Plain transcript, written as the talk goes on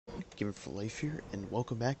Gamer for Life here, and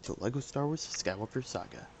welcome back to LEGO Star Wars Skywalker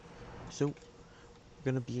Saga. So, we're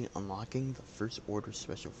gonna be unlocking the First Order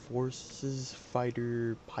Special Forces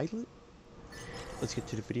Fighter Pilot. Let's get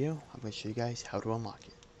to the video. I'm gonna show you guys how to unlock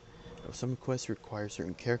it. Now, some quests require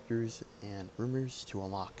certain characters and rumors to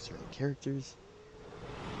unlock certain characters,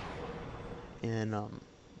 and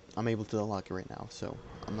I'm able to unlock it right now. So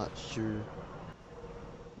I'm not sure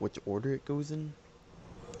which order it goes in,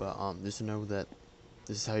 but just to know that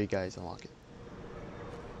this is how you guys unlock it.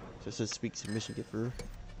 So it says speak to mission giver.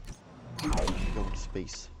 Go to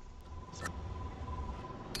space. So,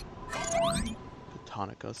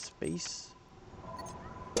 Botanica space.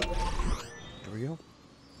 There we go.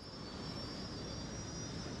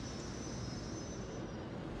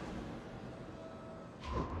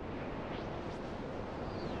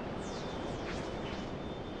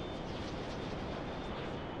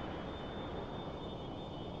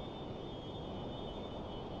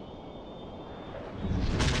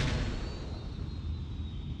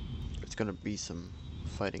 There's gonna be some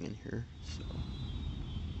fighting in here, so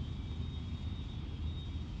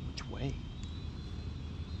which way?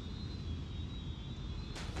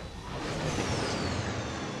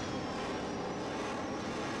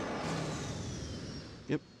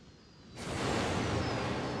 Yep.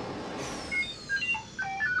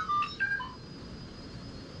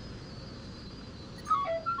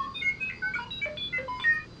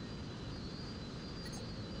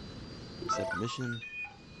 Accept mission.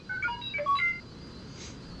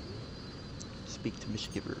 Speak to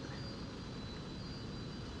mission giver.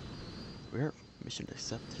 Where? Mission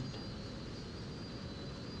accepted.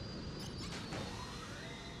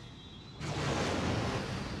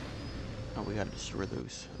 Oh, we gotta destroy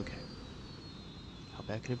those. Okay. How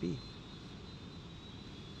bad can it be?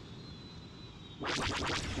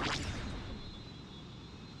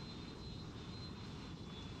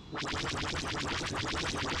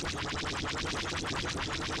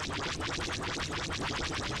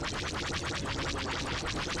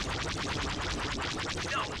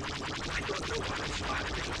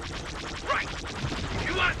 Right! If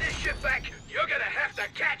you want this ship back, you're gonna have to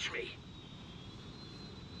catch me!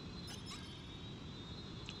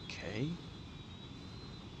 Okay.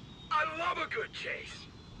 I love a good chase!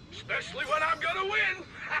 Especially when I'm gonna win!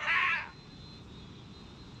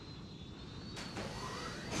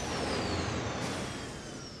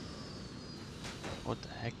 What the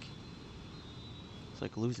heck? It's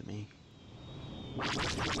like losing me.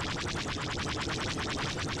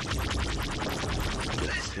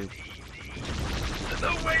 This is easy. There's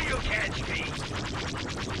no way you'll catch me!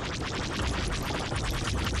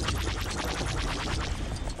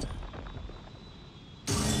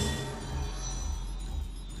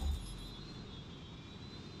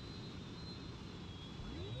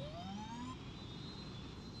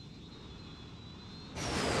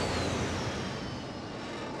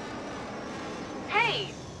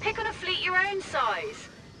 Hey, pick on a fleet your own size.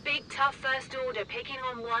 Big tough First Order picking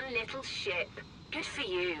on one little ship. Good for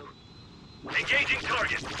you. Engaging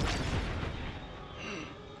target!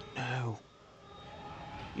 No.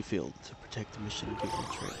 You failed to protect the mission and people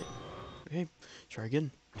trade. Okay, try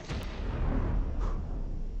again.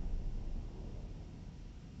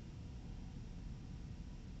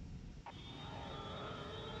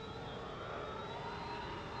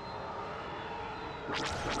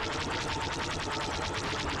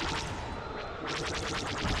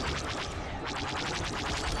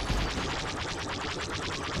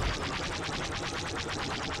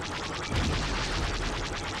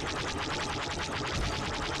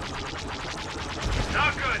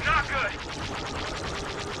 Not good, not good!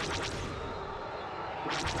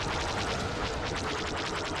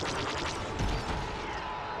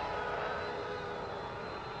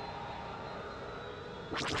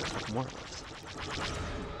 More.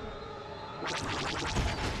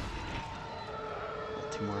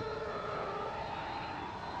 Two more.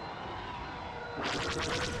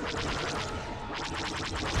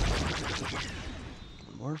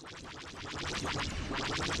 One more.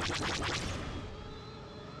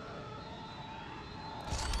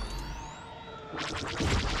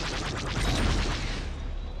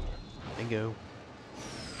 Bingo.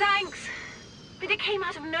 Thanks. But it came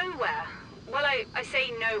out of nowhere. Well, I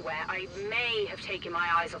say nowhere. I may have taken my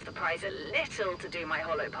eyes off the prize a little to do my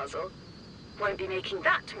holo puzzle. Won't be making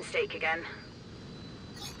that mistake again.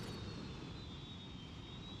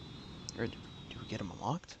 Or did we get him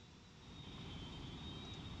unlocked?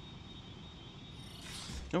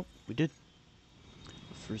 Nope, we did.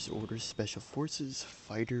 First Order Special Forces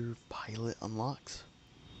Fighter Pilot unlocks.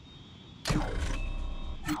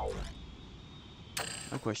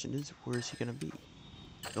 My question is, where is he gonna be?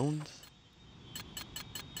 villains.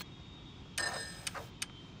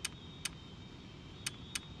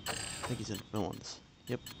 I think he's in villains.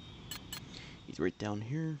 Yep. He's right down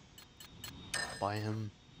here. Buy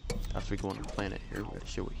him. After we go on the planet here, we're gonna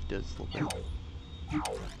show what he does a little bit.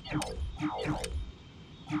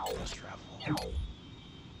 Fast travel.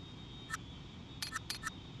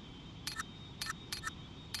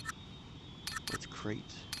 Let's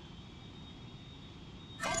crate.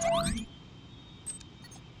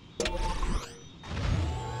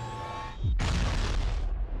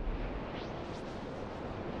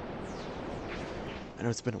 I know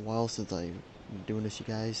it's been a while since I've been doing this, you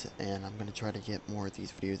guys, and I'm gonna try to get more of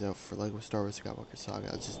these videos out for LEGO Star Wars Skywalker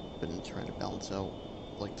Saga. I've just been trying to balance out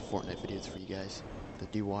like the Fortnite videos for you guys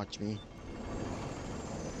that do watch me.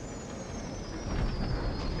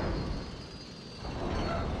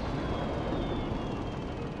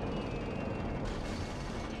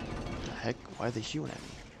 What the heck? Why are they shooting at me?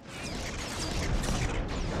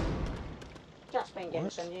 Just been getting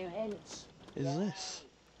What some new hints. is this?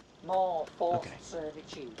 More forced Okay.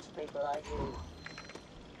 servitude to people like you.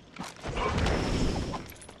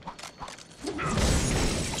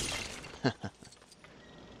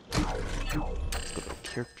 Let's go to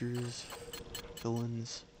characters,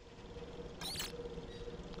 villains,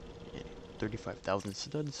 and 35,000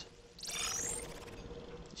 studs.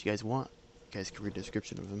 What you guys want? You guys can read the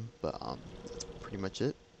description of them, but that's pretty much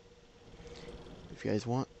it. If you guys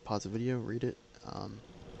want, pause the video, read it.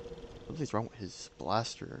 Something's wrong with his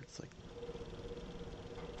blaster. It's like,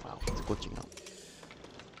 wow, it's glitching out.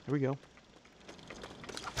 Here we go.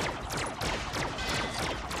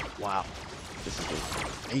 Wow, this is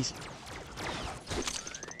amazing.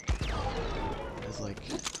 There's like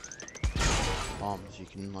bombs you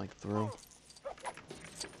can like throw.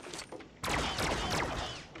 I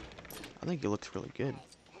think it looks really good.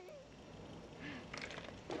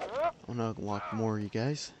 I'm gonna unlock more of you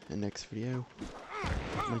guys in the next video.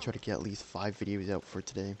 I'm gonna try to get at least 5 videos out for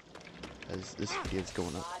today, as this video is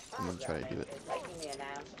going up. I'm gonna try to do it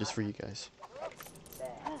just for you guys.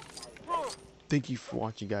 Thank you for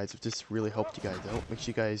watching, guys. If this really helped you guys out, make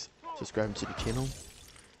sure you guys subscribe to the channel,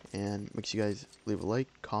 and make sure you guys leave a like,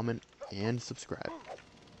 comment, and subscribe.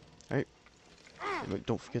 Alright? And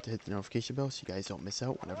don't forget to hit the notification bell so you guys don't miss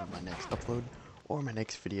out whenever my next upload or my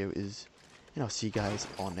next video is. And I'll see you guys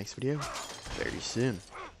on the next video very soon.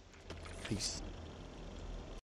 Peace.